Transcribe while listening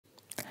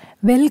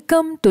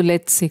Welcome to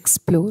let's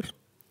explore.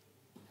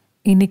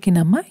 இன்றைக்கி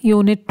நம்ம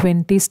unit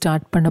 20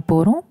 start பண்ண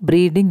போகிறோம்,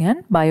 ப்ரீடிங்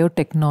அண்ட்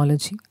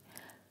பயோடெக்னாலஜி.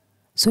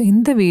 ஸோ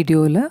இந்த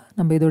வீடியோவில்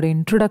நம்ம இதோட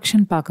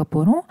இன்ட்ரொடக்ஷன் பார்க்க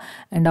போகிறோம்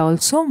and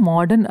also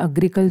modern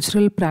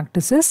agricultural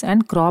practices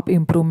and graph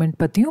improvement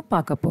பற்றியும்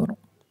பார்க்க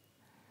போகிறோம்.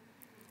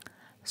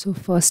 So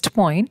first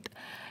point,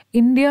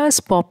 India's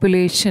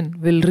population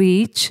will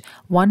reach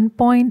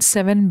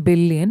 1.7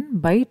 billion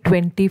by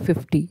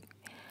 2050.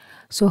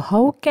 So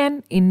how can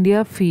India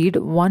feed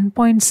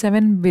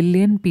 1.7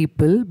 billion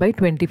people by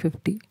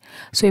 2050?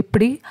 So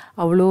எப்படி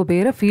அவ்வளோ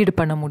பேரை ஃபீட்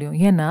பண்ண முடியும்?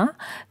 ஏன்னா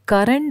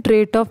current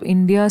rate of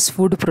India's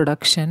food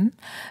production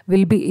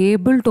will be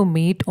able to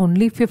meet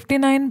only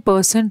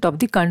 59% of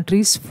the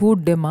country's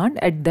food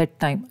demand at that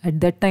time. At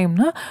that time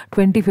na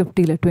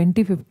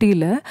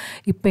 2050ல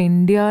இப்போ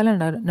இந்தியாவில்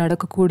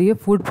நடக்கக்கூடிய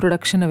food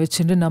ப்ரொடக்ஷனை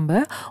வச்சுட்டு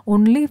நம்ம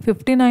only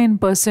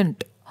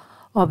 59%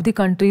 of the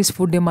country's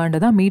food demand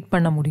தான் meet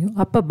பண்ண முடியும்.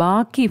 அப்போ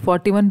பாக்கி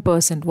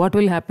 41%, what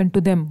will happen to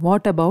them?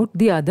 What about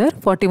the other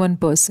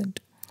 41%?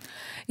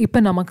 இப்போ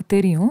நமக்கு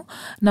தெரியும்,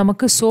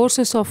 நமக்கு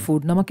சோர்சஸ் ஆஃப்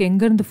ஃபுட், நமக்கு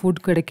எங்கேருந்து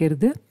ஃபுட்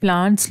கிடைக்கிறது?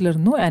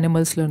 பிளான்ட்ஸ்லேருந்தும்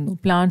அனிமல்ஸ்லேருந்தும்.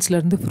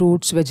 பிளான்ட்ஸ்லேருந்து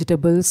ஃப்ரூட்ஸ்,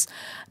 வெஜிடபிள்ஸ்,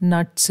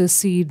 நட்ஸு,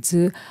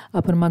 சீட்ஸு,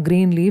 அப்புறமா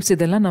க்ரீன் லீவ்ஸ்,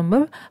 இதெல்லாம்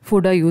நம்ம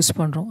ஃபுட்டாக யூஸ்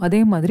பண்ணுறோம்.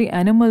 அதே மாதிரி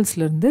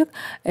அனிமல்ஸ்லேருந்து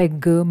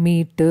எக்கு,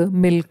 மீட்டு,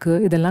 மில்க்கு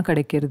இதெல்லாம்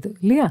கிடைக்கிறது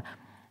இல்லையா?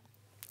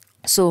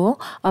 ஸோ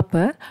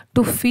அப்போ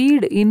டு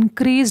ஃபீட்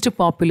இன்க்ரீஸ்டு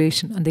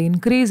பாப்புலேஷன், அந்த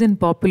இன்க்ரீஸ் இன்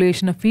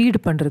பாப்புலேஷனை ஃபீட்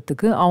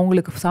பண்ணுறதுக்கு,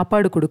 அவங்களுக்கு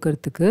சாப்பாடு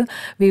கொடுக்கறதுக்கு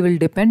we will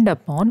depend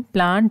upon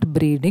plant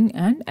breeding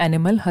and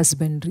animal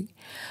husbandry.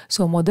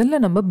 So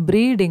முதல்ல நம்ம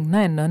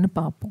ப்ரீடிங்னா என்னன்னு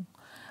பார்ப்போம்.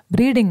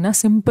 ப்ரீடிங்னா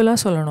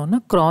சிம்பிளாக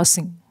சொல்லணும்னா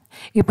கிராசிங்.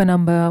 இப்போ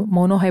நம்ம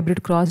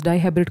மோனோஹைப்ரிட் கிராஸ்,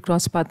 டைஹைப்ரிட்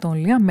கிராஸ் பார்த்தோம்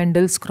இல்லையா,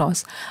 மெண்டல்ஸ்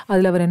கிராஸ்.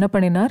 அதில் அவர் என்ன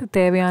பண்ணினார்?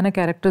 தேவையான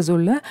கேரக்டர்ஸ்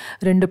உள்ள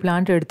 2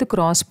 பிளான்ட் எடுத்து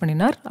கிராஸ்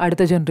பண்ணினார்,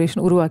 அடுத்த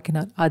ஜென்ரேஷன்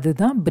உருவாக்கினார்.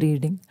 அதுதான்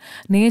ப்ரீடிங்.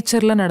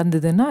 நேச்சரில்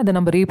நடந்ததுன்னா அதை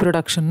நம்ம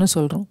ரீப்ரொடக்ஷன்னு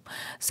சொல்கிறோம்.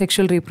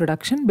 Sexual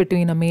reproduction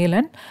between a male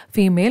and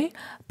female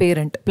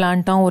parent,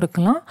 பிளான்ட்டாகவும்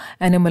இருக்கலாம்,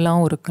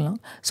 அனிமலாகவும் இருக்கலாம்.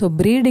 ஸோ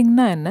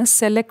ப்ரீடிங்னா என்ன?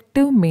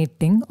 Selective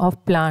matting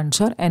of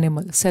plants or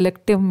animal.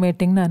 Selective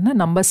மேட்டிங்னா என்ன?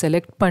 நம்ம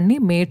செலக்ட் பண்ணி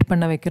மேட்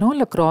பண்ண வைக்கிறோம்,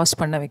 இல்லை கிராஸ்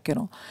பண்ண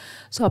வைக்கிறோம்.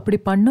 ஸோ அப்படி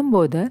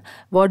பண்ணும்போது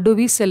what to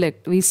we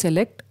select? We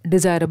select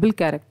desirable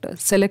characters,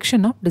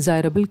 selection of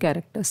desirable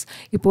characters.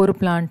 இப்போ ஒரு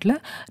பிளான்ட்டில்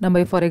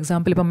நம்ம ஃபார்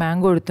எக்ஸாம்பிள் இப்போ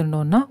மேங்கோ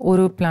எடுத்துட்டோம்னா,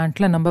 ஒரு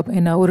பிளான்ட்டில் நம்ம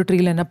என்ன, ஒரு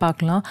ட்ரீயில் என்ன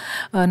பார்க்கலாம்?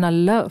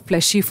 நல்ல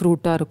ஃப்ளஷி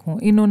ஃப்ரூட்டாக இருக்கும்,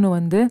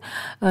 இன்னொன்று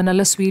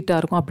நல்ல ஸ்வீட்டாக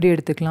இருக்கும், அப்படி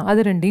எடுத்துக்கலாம்.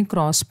 அது ரெண்டையும்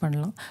கிராஸ்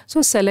பண்ணலாம். So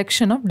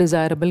selection of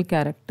desirable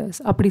characters.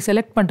 அப்படி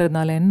செலக்ட்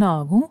பண்ணுறதுனால என்ன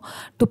ஆகும்?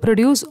 To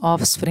produce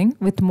of spring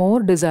with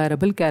more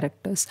desirable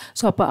characters.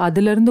 So அப்போ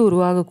அதிலிருந்து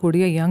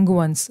உருவாகக்கூடிய யங்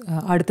ஒன்ஸ்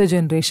அடுத்த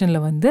ஜென்ரேஷனில்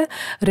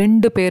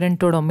 2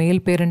 பேரண்ட்டோட, மேல்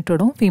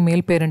பேரண்ட்டோடும்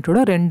ஃபீமேல் பேரண்ட்டோட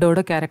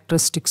 2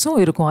 கேரக்டரிஸ்டிக்ஸும்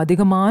இருக்கும்,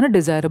 அதிகமான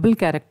டிசைரபிள்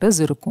கேரக்டர்ஸ்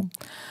இருக்கும்.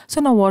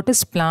 So now what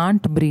is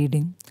plant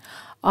breeding?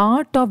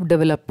 Art of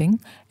developing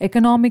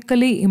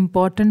economically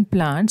important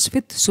plants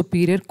with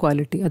superior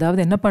quality.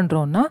 அதாவது என்ன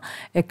பண்ணுறோன்னா,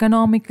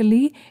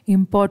 எக்கனாமிக்கலி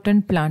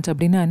இம்பார்ட்டண்ட் பிளான்ட்ஸ்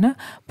அப்படின்னா என்ன?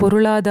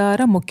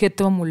 பொருளாதார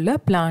முக்கியத்துவம் உள்ள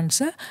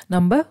பிளான்ட்ஸை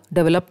நம்ம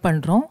டெவலப்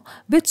பண்ணுறோம்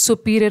வித்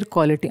சுப்பீரியர்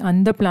குவாலிட்டி.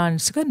 அந்த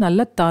பிளான்ட்ஸுக்கு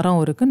நல்ல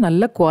தரம் இருக்குது,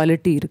 நல்ல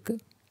குவாலிட்டி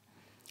இருக்குது.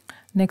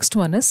 Next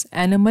one is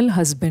animal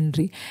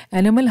husbandry.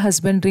 Animal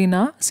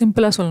ஹஸ்பண்ட்ரினா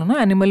சிம்பிளாக சொல்லணும்னா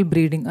அனிமல்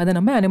ப்ரீடிங், அதை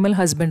நம்ம அனிமல்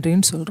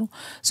ஹஸ்பண்ட்ரின்னு சொல்கிறோம்.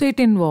 So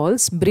it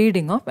involves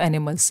breeding of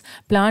animals.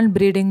 Plant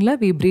ப்ரீடிங்கில்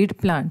we breed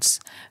plants,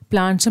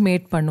 பிளான்ட்ஸை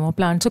mat பண்ணுவோம்,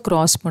 பிளான்ட்ஸை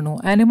கிராஸ்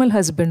பண்ணுவோம். Animal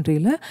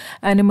ஹஸ்பண்ட்ரியில்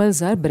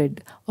animals R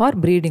bread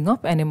R breeding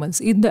of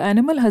animals. இந்த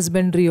அனிமல்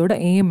ஹஸ்பண்ட்ரியோட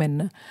எய்ம்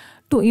என்ன?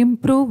 To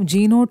improve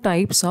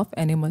genotypes of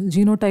animal.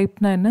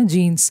 ஜீனோடைப்னா என்ன?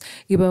 ஜீன்ஸ்.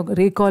 இப்போ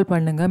recall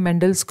பண்ணுங்கள்,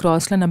 மெண்டல்ஸ்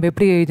கிராஸில் நம்ம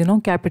எப்படி எழுதினோம்?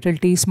 கேபிட்டல்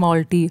டி,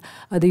 ஸ்மால் டி,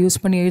 அதை யூஸ்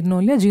பண்ணி எழுதணும்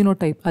இல்லையா?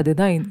 ஜீனோடைப்,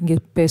 அதுதான் இங்கே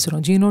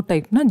பேசுகிறோம்.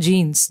 ஜீனோடைப்னா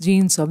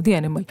ஜீன்ஸ் ஆஃப் தி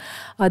அனிமல்.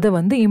 அதை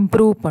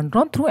இம்ப்ரூவ்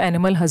பண்ணுறோம் through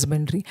animal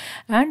husbandry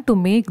and to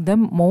make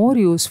them more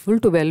useful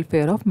to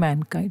welfare of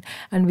mankind.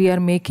 And we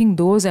are making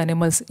those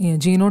animals,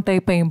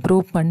 ஜீனோடைப்பை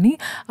improve பண்ணி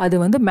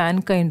அது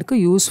மேன்கைண்டுக்கு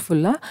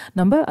யூஸ்ஃபுல்லாக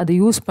நம்ம அதை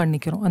யூஸ்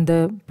பண்ணிக்கிறோம்,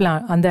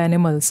 அந்த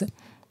animals.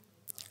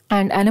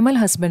 And animal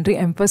husbandry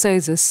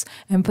emphasizes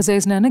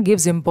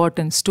gives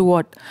importance to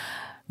what?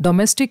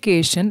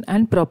 Domestication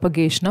and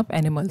propagation of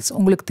animals.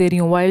 உங்களுக்கு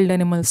தெரியும், wild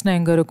அனிமல்ஸ்னால்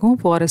எங்கே இருக்கும்?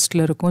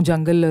 ஃபாரஸ்ட்டில் இருக்கும்,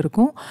 ஜங்கலில்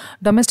இருக்கும்.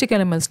 டொமெஸ்டிக்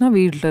அனிமல்ஸ்னால்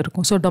வீட்டில்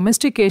இருக்கும். ஸோ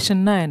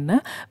டொமெஸ்டிகேஷன்னா என்ன?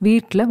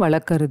 வீட்டில்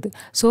வளர்க்குறது.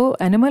 So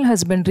animal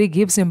husbandry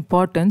gives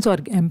importance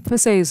R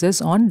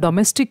emphasises on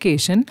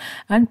டொமெஸ்டிகேஷன்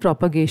and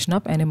propagation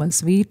of animals.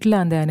 வீட்டில்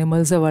அந்த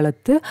அனிமல்ஸை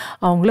வளர்த்து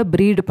அவங்கள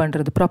ப்ரீடு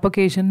பண்ணுறது.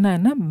 ப்ராபகேஷன்னா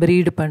என்ன?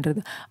 ப்ரீடு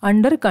பண்ணுறது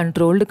அண்டர்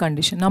கண்ட்ரோல்டு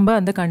கண்டிஷன். நம்ம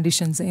அந்த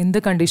கண்டிஷன்ஸ், எந்த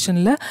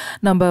கண்டிஷனில்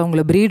நம்ம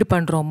அவங்கள ப்ரீடு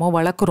பண்ணுறோமோ,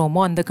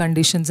 வளர்க்குறோமோ, அந்த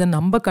கண்டிஷன்ஸை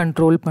நம்ம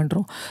கண்ட்ரோல்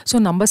பண்ணுறோம். ஸோ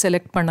நம்ம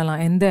செலக்ட் பண்ணலாம்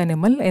எந்த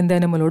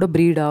அனிமலோட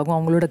ப்ரீட் ஆகும்,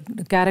 அவங்களோட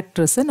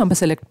கேரக்டர்ஸை நம்ம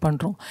செலக்ட்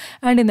பண்ணுறோம்.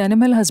 அண்ட் இந்த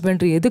அனிமல்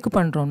ஹஸ்பண்ட்ரி எதுக்கு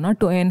பண்ணுறோம்னா,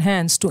 to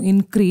enhance, to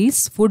increase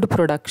food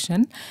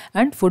production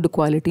and food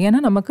quality. ஏன்னா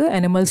நமக்கு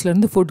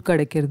அனிமல்ஸ்லேருந்து ஃபுட்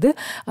கிடைக்கிறது.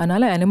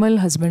 அதனால் அனிமல்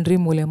ஹஸ்பண்ட்ரி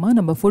மூலமாக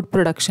நம்ம ஃபுட்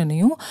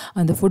ப்ரொடக்ஷனையும்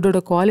அந்த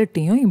ஃபுட்டோட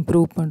குவாலிட்டியும்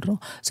இம்ப்ரூவ்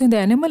பண்ணுறோம். ஸோ இந்த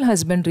அனிமல்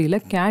ஹஸ்பண்ட்ரியில்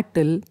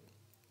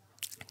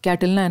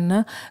கேட்டில்னா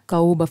என்ன,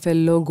 கவு,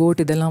 பஃபெல்லோ,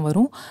 கோட் இதெல்லாம்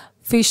வரும்.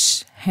 ஃபிஷ்,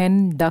 ஹென்,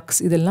 டக்ஸ்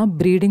இதெல்லாம்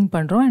ப்ரீடிங்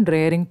பண்ணுறோம் அண்ட்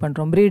ரேரிங்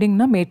பண்ணுறோம்.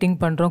 ப்ரீடிங்னா மேட்டிங்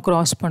பண்ணுறோம்,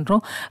 க்ராஸ்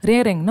பண்ணுறோம்.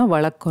 ரேரிங்னா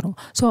வளர்க்குறோம்.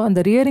 ஸோ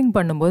அந்த ரியரிங்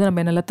பண்ணும்போது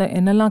நம்ம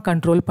என்னெல்லாம்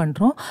கண்ட்ரோல்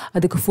பண்ணுறோம்,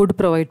 அதுக்கு ஃபுட்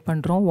ப்ரொவைட்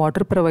பண்ணுறோம்,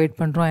 வாட்டர் ப்ரொவைட்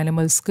பண்ணுறோம்,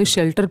 அனிமல்ஸ்க்கு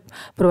ஷெல்டர்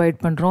ப்ரொவைட்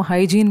பண்ணுறோம்,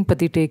 ஹைஜீன்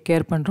பற்றி டேக்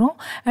கேர் பண்ணுறோம்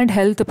அண்ட்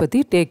ஹெல்த்தை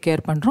பற்றி டேக்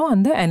கேர் பண்ணுறோம்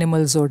அந்த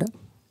அனிமல்ஸோட.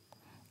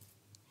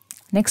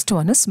 Next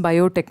one is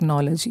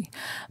biotechnology.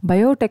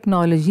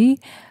 Biotechnology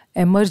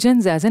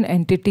emergence as an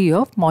entity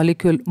of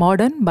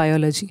modern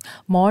biology.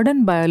 Modern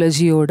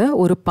biology ஓட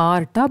ஒரு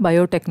பார்ட்டாக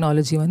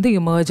biotechnology வந்து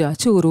emerge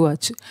ஆச்சு,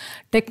 உருவாச்சு.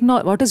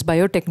 What is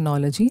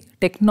biotechnology?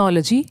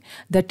 Technology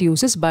that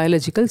uses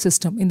biological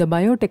system. இந்த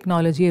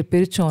biotechnology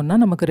பிரிச்சோன்னா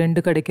நமக்கு ரெண்டு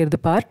கிடைக்கிறது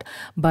part,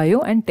 bio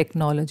and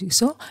technology.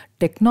 So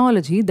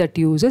technology that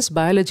uses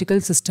biological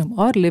system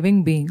or living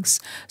beings.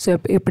 So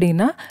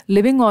எப்படின்னா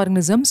living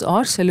organisms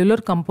or cellular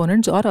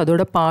components or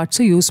அதோட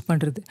பார்ட்ஸை use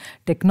பண்ணுறது.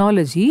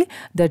 Technology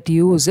that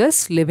uses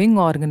living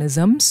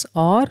organisms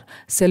or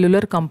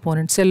cellular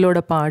components, செல்லோட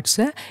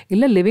பார்ட்ஸை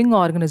இல்லை living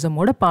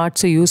ஆர்கனிசமோட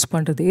பார்ட்ஸை use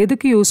பண்ணுறது.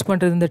 எதுக்கு use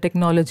பண்ணுறது இந்த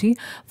technology?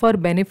 For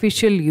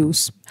beneficial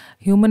use,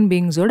 human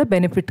பீயிங்ஸோட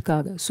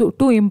பெனிஃபிட்காக. So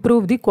to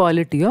improve the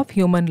quality of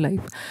human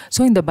life.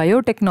 So இந்த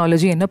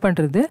biotechnology என்ன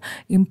பண்ணுறது?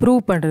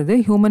 இம்ப்ரூவ் பண்ணுறது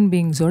ஹியூமன்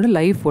பீயிங்ஸோட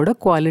லைஃபோட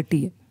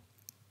குவாலிட்டியை.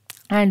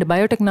 அண்ட்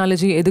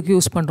பயோடெக்னாலஜி எதுக்கு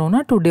யூஸ் பண்ணுறோன்னா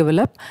to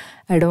develop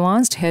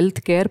advanced health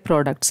care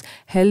products.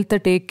 ஹெல்த்தை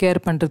டேக் கேர்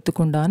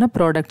பண்ணுறதுக்கு உண்டான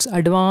ப்ராடக்ட்ஸ்,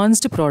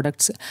 அட்வான்ஸ்டு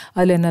ப்ராடக்ட்ஸ்.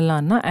 அதில்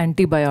என்னெல்லாம்னா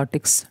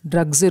ஆன்டிபயோட்டிக்ஸ்,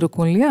 ட்ரக்ஸ்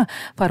இருக்கும் இல்லையா,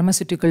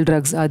 ஃபார்மசியூட்டிக்கல்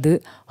ட்ரக்ஸ், அது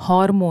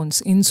ஹார்மோன்ஸ்,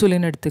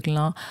 இன்சுலின்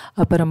எடுத்துக்கலாம்,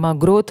 அப்புறமா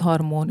க்ரோத்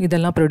ஹார்மோன்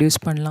இதெல்லாம் ப்ரொடியூஸ்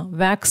பண்ணலாம்,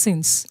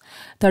 வேக்சின்ஸ்,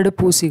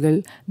 தடுப்பூசிகள்,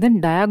 தென்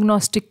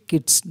diagnostic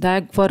kids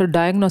for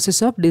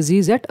diagnosis of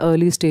disease at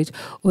early stage.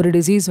 ஒரு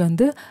டிசீஸ்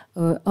வந்து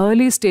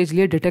ஏர்லி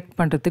ஸ்டேஜ்லேயே டிடெக்ட்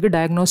பண்ணுறதுக்கு,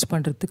 டயக்னோஸ்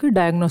பண்ணுறதுக்கு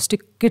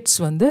டயக்னாஸ்டிக் கிட்ஸ்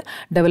வந்து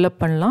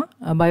டெவலப் பண்ணலாம்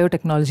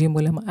பயோடெக்னாலஜி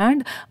மூலமாக.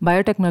 And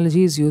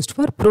biotechnology is used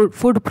for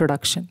food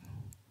production.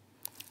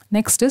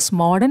 Next is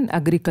modern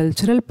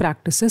agricultural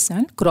practices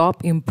and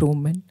graph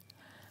improvement.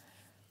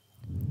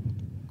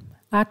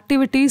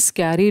 Activities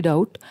carried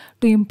out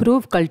to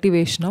improve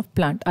cultivation of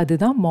plant.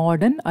 அதுதான்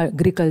modern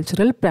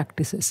agricultural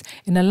practices.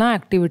 என்னெல்லாம்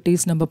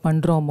activities நம்ம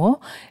பண்ணுறோமோ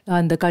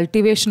அந்த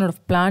cultivation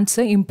of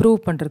பிளான்ட்ஸை improve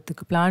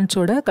பண்ணுறதுக்கு,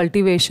 பிளான்ட்ஸோட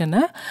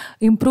கல்டிவேஷனை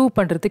improve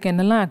பண்ணுறதுக்கு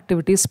என்னெல்லாம்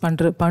activities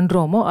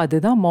பண்ணுறோமோ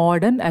அதுதான்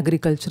மாடர்ன்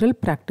அக்ரிகல்ச்சரல்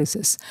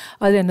ப்ராக்டிசஸ்.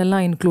 அது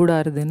என்னெல்லாம் இன்க்ளூட்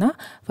ஆகுதுன்னா,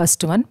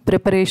 first one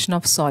preparation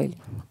of soil.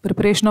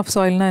 Preparation of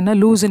சாயில்னா என்ன?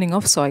 Loosening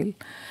of soil.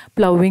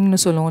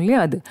 ப்ளவிங்னு சொல்லுவோம் இல்லையா,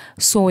 அது.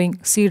 சோயிங்,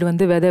 சீட்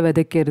வந்து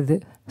விதைக்கிறது,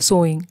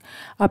 sowing.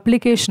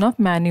 Application of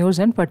மேன்யூர்ஸ்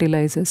and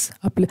fertilisers,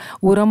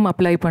 உரம்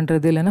அப்ளை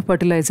பண்ணுறது இல்லைன்னா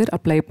ஃபர்டிலைசர்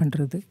அப்ளை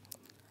பண்ணுறது.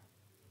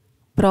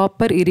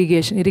 ப்ராப்பர்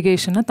இரிகேஷன்,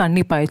 இரிகேஷன்னா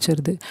தண்ணி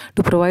பாய்ச்சிருது,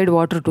 to provide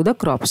water to the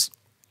graphs.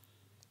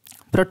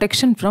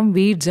 Protection from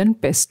weeds and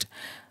best.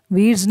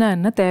 வீட்ஸ்னால்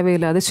என்ன?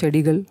 தேவையில்லாத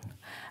செடிகள்.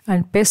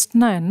 அண்ட்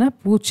பெஸ்ட்னா என்ன?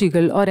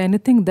 பூச்சிகள் or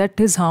anything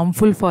that is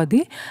harmful for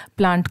the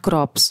plant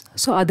graphs.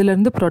 So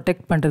அதிலேருந்து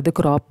ப்ரொடெக்ட் பண்ணுறது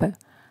கிராப்பை.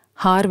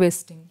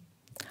 ஹார்வெஸ்டிங்,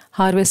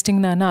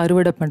 ஹார்வெஸ்டிங்னா என்ன?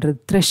 அறுவடை பண்ணுறது.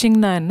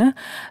 த்ரெஷிங்னா என்ன?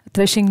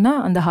 த்ரெஷிங்னா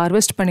அந்த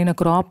ஹார்வெஸ்ட் பண்ணின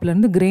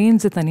க்ராப்லேருந்து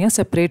கிரெயின்ஸை தனியாக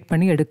செப்பரேட்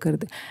பண்ணி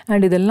எடுக்கிறது.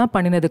 அண்ட் இதெல்லாம்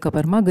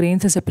பண்ணினதுக்கப்புறமா,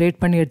 கிரெயின்ஸை செப்பரேட்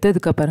பண்ணி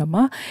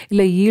எடுத்ததுக்கப்புறமா,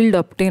 இல்லை ஈல்டு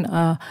அப்டேன்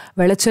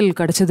விளைச்சல்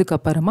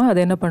கிடச்சதுக்கப்புறமா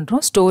அதை என்ன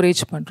பண்ணுறோம்?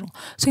 ஸ்டோரேஜ் பண்ணுறோம்.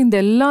 ஸோ இந்த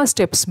எல்லா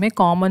ஸ்டெப்ஸுமே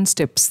காமன்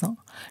ஸ்டெப்ஸ் தான்.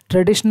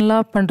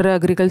 ட்ரெடிஷ்னலாக பண்ணுற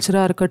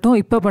அக்ரிகல்ச்சராக இருக்கட்டும்,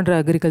 இப்போ பண்ணுற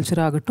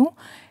அக்ரிகல்ச்சராக ஆகட்டும்,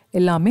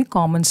 எல்லாமே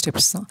காமன்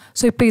ஸ்டெப்ஸ் தான்.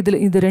 ஸோ இப்போ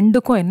இது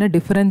ரெண்டுக்கும் என்ன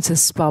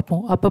டிஃப்ரென்சஸ்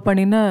பார்ப்போம். அப்போ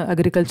பண்ணின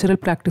அக்ரிகல்ச்சரல்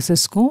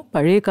ப்ராக்டிசஸ்க்கும்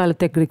பழைய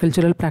காலத்து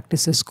அக்ரிகல்ச்சரல்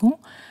ப்ராக்டிசஸ்க்கும்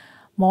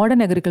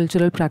மாடர்ன்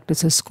அக்ரிகல்ச்சரல்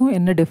ப்ராக்டிசஸ்க்கும்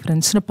என்ன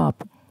டிஃப்ரென்ஸ்னு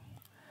பார்ப்போம்.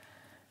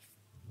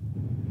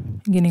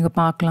 இங்கே நீங்கள்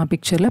பார்க்கலாம்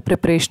பிக்சரில்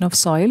ப்ரிப்பரேஷன் ஆஃப்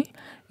சாயில்.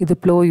 இது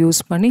ப்ளோ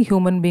யூஸ் பண்ணி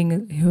human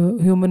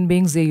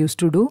beings they use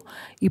to two.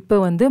 இப்போ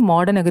வந்து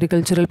மாடர்ன்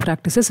அக்ரிகல்ச்சரல்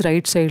ப்ராக்டிசஸ்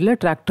ரைட் சைடில்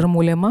டிராக்டர்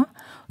மூலயமா,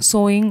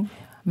 சோயிங்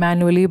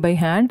மேனுவலி பை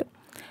ஹேண்ட்,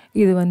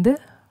 இது வந்து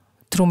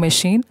த்ரூ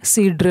மெஷின்,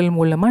 சீட் ட்ரில்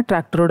மூலமாக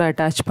டிராக்டரோட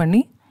அட்டாச் பண்ணி.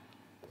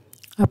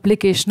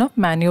 Application of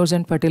மேன்யூர்ஸ்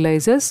and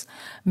fertilisers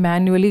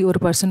manually ஒரு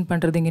பர்சன்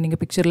பண்ணுறது இங்கே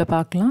நீங்கள் பிக்சரில்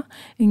பார்க்கலாம்,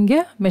 இங்கே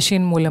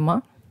மெஷின் மூலமாக.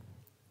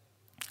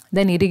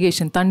 தென்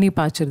இரிகேஷன், தண்ணி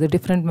பாய்ச்சிறது,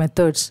 டிஃப்ரெண்ட்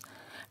மெத்தட்ஸ்,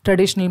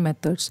 ட்ரெடிஷ்னல்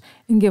மெத்தட்ஸ்.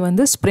 இங்கே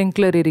வந்து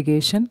ஸ்ப்ரிங்க்லர்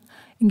இரிகேஷன்,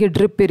 இங்கே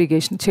ட்ரிப்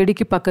இரிகேஷன்.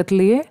 செடிக்கு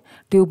பக்கத்துலேயே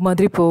டியூப்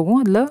மாதிரி போகும்,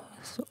 அதில்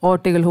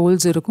ஓட்டைகள்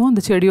ஹோல்ஸ் இருக்கும்,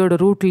 அந்த செடியோட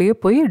ரூட்லேயே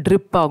போய்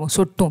ட்ரிப் ஆகும்,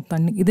 சொட்டும்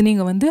தண்ணி. இது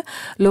நீங்கள் வந்து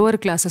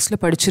லோவர்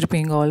கிளாஸஸில்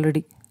படிச்சிருப்பீங்க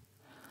ஆல்ரெடி.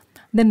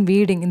 தென்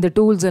வீடிங், இந்த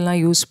டூல்ஸ் எல்லாம்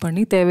யூஸ்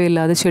பண்ணி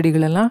தேவையில்லாத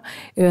செடிகளெல்லாம்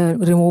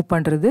ரிமூவ்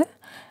பண்ணுறது.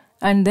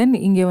 அண்ட் தென்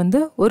இங்கே வந்து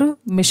ஒரு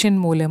மிஷின்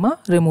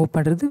மூலமாக ரிமூவ்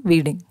பண்ணுறது,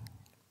 வீடிங்.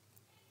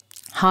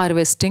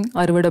 ஹார்வெஸ்டிங்,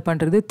 அறுவடை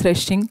பண்ணுறது.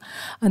 த்ரெஷிங்,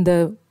 அந்த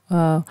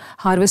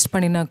ஹார்வெஸ்ட்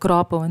பண்ணின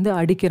க்ராப்பை வந்து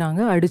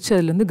அடிக்கிறாங்க, அடித்து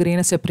அதுலேருந்து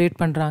கிரெயினை செப்பரேட்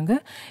பண்ணுறாங்க.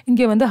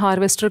 இங்கே வந்து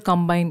ஹார்வெஸ்டர்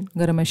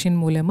கம்பைன்கிற மெஷின்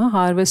மூலமாக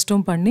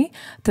ஹார்வெஸ்ட்டும் பண்ணி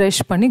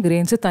த்ரெஷ் பண்ணி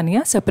கிரெயின்ஸை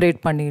தனியாக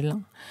செப்பரேட்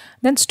பண்ணிடலாம்.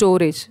 தென்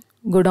ஸ்டோரேஜ்,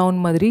 குடவுன்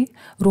மாதிரி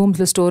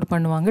ரூம்ஸில் ஸ்டோர்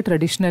பண்ணுவாங்க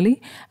ட்ரெடிஷ்னலி.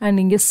 அண்ட்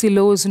இங்கே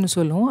சிலோஸ்ன்னு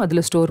சொல்லுவோம்,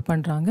 அதில் ஸ்டோர்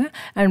பண்ணுறாங்க.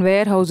 அண்ட்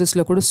வேர்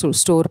ஹவுசஸில் கூட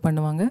ஸ்டோர்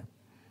பண்ணுவாங்க.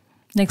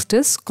 Next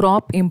is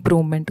crop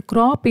improvement.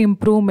 Crop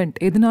improvement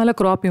எதனால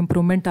crop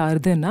improvement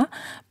ஆகுதுன்னா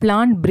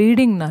plant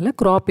breedingனால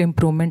crop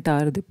improvement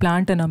ஆகுது.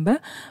 பிளான்ட்டை நம்ம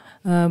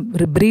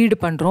ப்ரீட்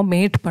பண்ணுறோம்,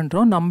 மேட்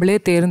பண்ணுறோம், நம்மளே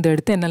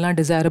தேர்ந்தெடுத்து என்னெல்லாம்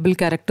டிசைரபிள்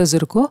கேரக்டர்ஸ்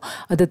இருக்கோ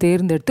அதை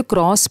தேர்ந்தெடுத்து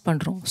க்ராஸ்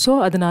பண்ணுறோம். ஸோ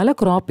அதனால்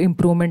க்ராப்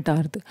இம்ப்ரூவ்மெண்ட்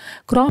ஆகுது.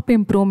 க்ராப்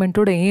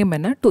இம்ப்ரூவ்மெண்ட்டோட எய்ம்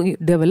என்ன? To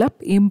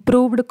develop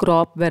improved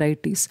graph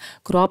varieties.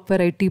 Graph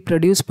variety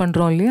produce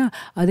பண்ணுறோம் இல்லையா,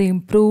 அது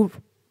இம்ப்ரூவ்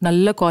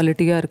நல்ல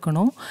குவாலிட்டியாக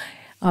இருக்கணும்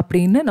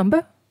அப்படின்னு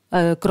நம்ம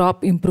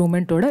graph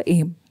இம்ப்ரூவ்மெண்ட்டோட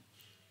aim.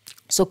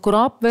 So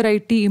graph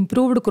variety,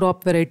 improved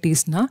graph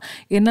வெரைட்டிஸ்னால்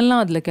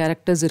என்னெல்லாம் அதில்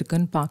கேரக்டர்ஸ்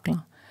இருக்குதுன்னு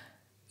பார்க்கலாம்.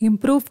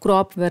 இம்ப்ரூவ்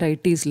க்ராப்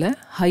வெரைட்டிஸில்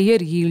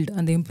ஹையர் ஈல்டு,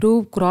 அந்த இம்ப்ரூவ்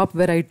க்ராப்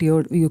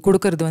வெரைட்டியோட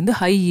கொடுக்கறது வந்து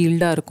ஹை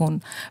ஈல்டாக இருக்கும்,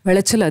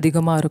 விளைச்சல்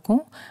அதிகமாக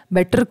இருக்கும்,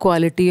 பெட்டர்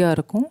குவாலிட்டியாக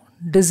இருக்கும்,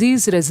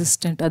 டிசீஸ்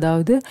ரெசிஸ்டண்ட்,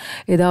 அதாவது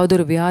ஏதாவது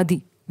ஒரு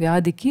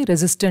வியாதிக்கு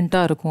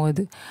ரெசிஸ்டண்ட்டாக இருக்கும்,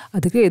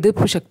 அதுக்கு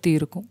எதிர்ப்பு சக்தி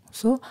இருக்கும்.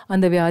 ஸோ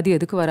அந்த வியாதி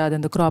எதுக்கு வராது,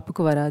 அந்த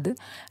க்ராப்புக்கு வராது.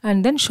 அண்ட்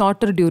தென்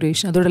ஷார்ட்டர்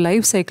டியூரேஷன், அதோட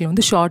லைஃப் சைக்கிள்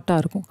வந்து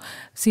ஷார்ட்டாக இருக்கும்,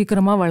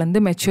 சீக்கிரமாக வளர்ந்து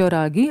மெச்சூர்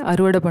ஆகி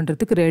அறுவடை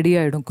பண்ணுறதுக்கு ரெடி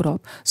ஆகிடும்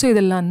க்ராப். ஸோ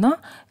இதெல்லாம் தான்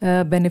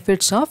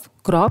benefits of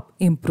graph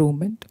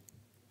improvement.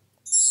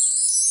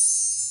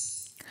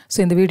 So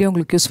இந்த வீடியோ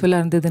உங்களுக்கு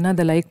யூஸ்ஃபுல்லாக இருந்ததுன்னா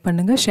அதை லைக்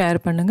பண்ணுங்கள்,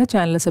 ஷேர் பண்ணுங்கள்.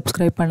 சேனலை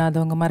சப்ஸ்கிரைப்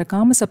பண்ணாதவங்க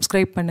மறக்காமல்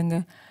சப்ஸ்கிரைப்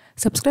பண்ணுங்கள்.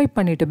 சப்ஸ்கிரைப்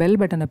பண்ணிவிட்டு பெல்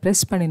பட்டனை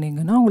ப்ரெஸ்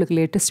பண்ணினீங்கன்னா உங்களுக்கு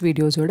லேட்டஸ்ட்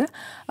வீடியோஸோட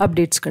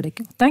அப்டேட்ஸ்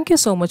கிடைக்கும். தேங்க்யூ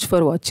ஸோ மச்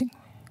ஃபார் வாட்சிங்.